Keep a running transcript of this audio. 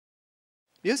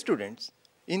Dear students,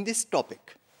 in this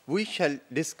topic, we shall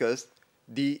discuss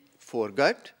the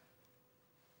foregut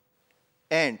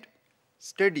and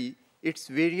study its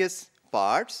various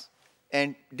parts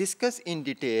and discuss in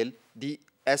detail the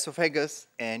esophagus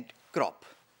and crop.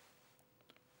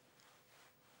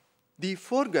 The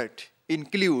foregut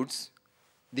includes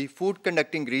the food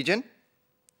conducting region,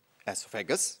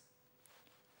 esophagus,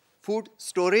 food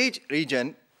storage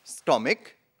region,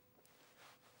 stomach.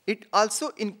 It also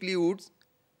includes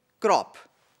crop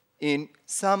in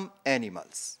some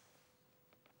animals.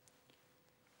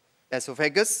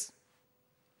 Esophagus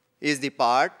is the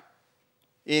part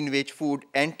in which food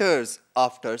enters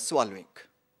after swallowing.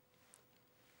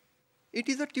 It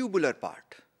is a tubular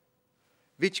part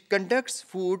which conducts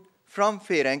food from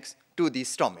pharynx to the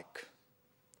stomach.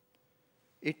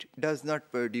 It does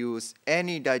not produce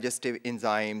any digestive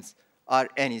enzymes or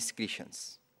any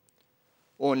secretions.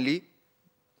 Only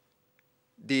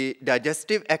the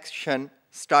digestive action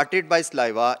started by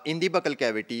saliva in the buccal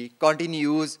cavity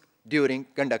continues during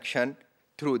conduction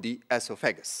through the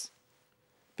esophagus.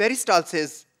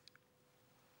 Peristalsis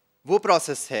वो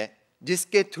process है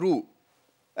जिसके through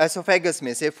oesophagus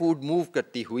में से food move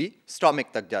करती हुई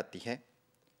stomach तक जाती है.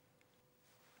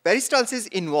 Peristalsis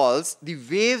involves the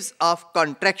waves of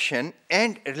contraction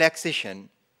and relaxation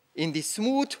in the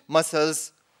smooth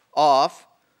muscles of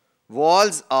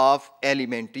walls of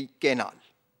alimentary canal.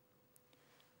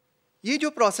 ये जो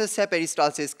प्रोसेस है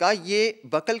पेरिस्टालसिस का, ये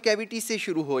बकल कैविटी से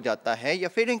शुरू हो जाता है या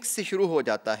फेरिंक्स से शुरू हो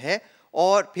जाता है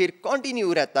और फिर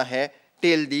कंटिन्यू रहता है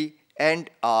till the end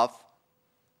of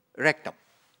rectum.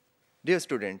 Dear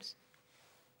students,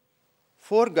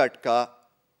 foregut का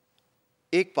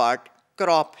एक पार्ट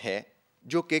क्रॉप है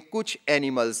जो कि कुछ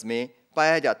एनिमल्स में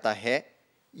पाया जाता है.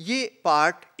 ये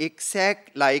पार्ट एक सैक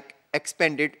लाइक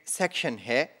एक्सपेंडेड सेक्शन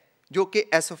है जो कि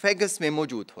एसोफेगस में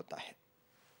मौजूद होता है.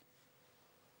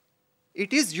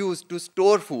 It is used to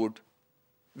store food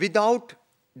without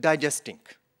digesting.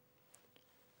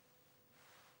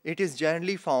 It is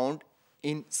generally found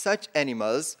in such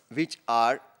animals which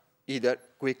are either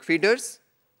quick feeders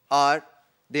or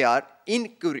they are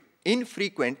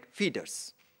infrequent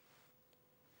feeders.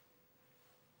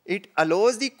 It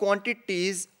allows the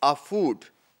quantities of food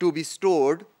to be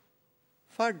stored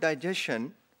for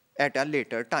digestion at a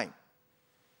later time.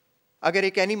 अगर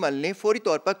एक animal ने फौरी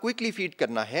तौर पर quickly feed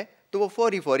करना है तो वो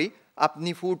फौरी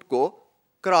अपनी फूड को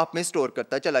क्रॉप में स्टोर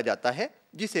करता चला जाता है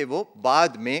जिसे वो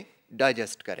बाद में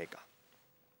डाइजेस्ट करेगा.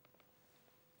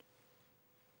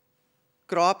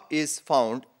 Crop is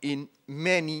found in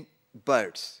many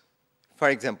birds. For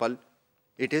example,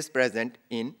 it is present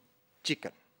in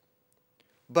chicken.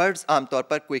 Birds आमतौर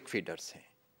पर क्विक फीडर्स हैं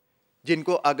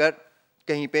जिनको अगर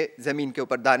कहीं पे ज़मीन के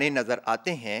ऊपर दाने नज़र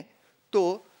आते हैं तो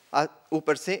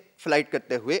ऊपर से फ्लाइट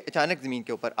करते हुए अचानक ज़मीन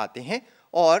के ऊपर आते हैं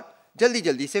और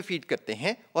जल्दी से फीड करते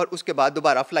हैं और उसके बाद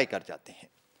दोबारा फ्लाई कर जाते हैं.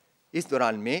 इस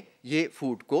दौरान में ये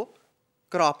फूड को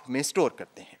क्रॉप में स्टोर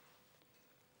करते हैं.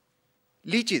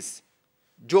 लीचेस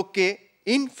जो कि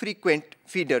इनफ्रीक्वेंट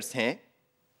फीडर्स हैं,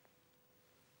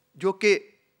 जो कि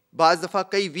बाज़ दफ़ा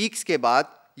कई वीक्स के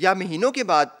बाद या महीनों के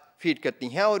बाद फीड करती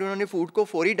हैं और उन्होंने फूड को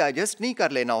फौरी डाइजेस्ट नहीं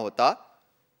कर लेना होता,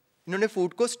 इन्होंने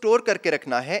फूड को स्टोर करके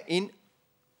रखना है इन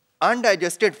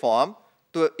अनडाइजेस्टेड फॉर्म,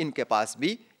 तो इनके पास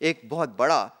भी एक बहुत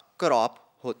बड़ा क्रॉप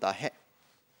होता है.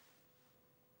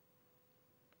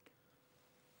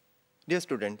 डियर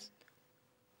स्टूडेंट्स,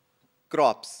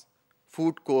 क्रॉप्स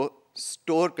फूड को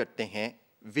स्टोर करते हैं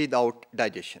विदाउट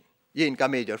डाइजेशन, ये इनका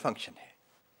मेजर फंक्शन है.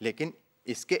 लेकिन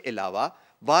इसके अलावा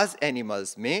बाज़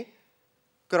एनिमल्स में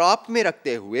क्रॉप में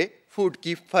रखते हुए फूड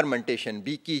की फर्मेंटेशन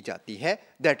भी की जाती है.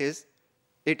 That is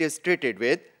it is treated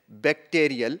with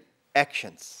bacterial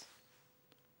actions.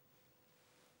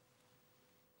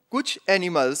 कुछ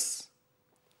एनिमल्स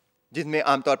जिनमें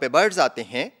आमतौर पे बर्ड्स आते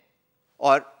हैं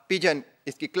और पिजन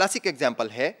इसकी क्लासिक एग्जांपल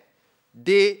है,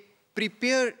 they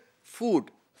prepare food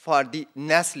for the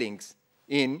नेस्लिंग्स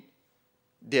in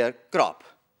their crop,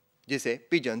 जिसे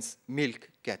पिजन्स मिल्क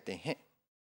कहते हैं.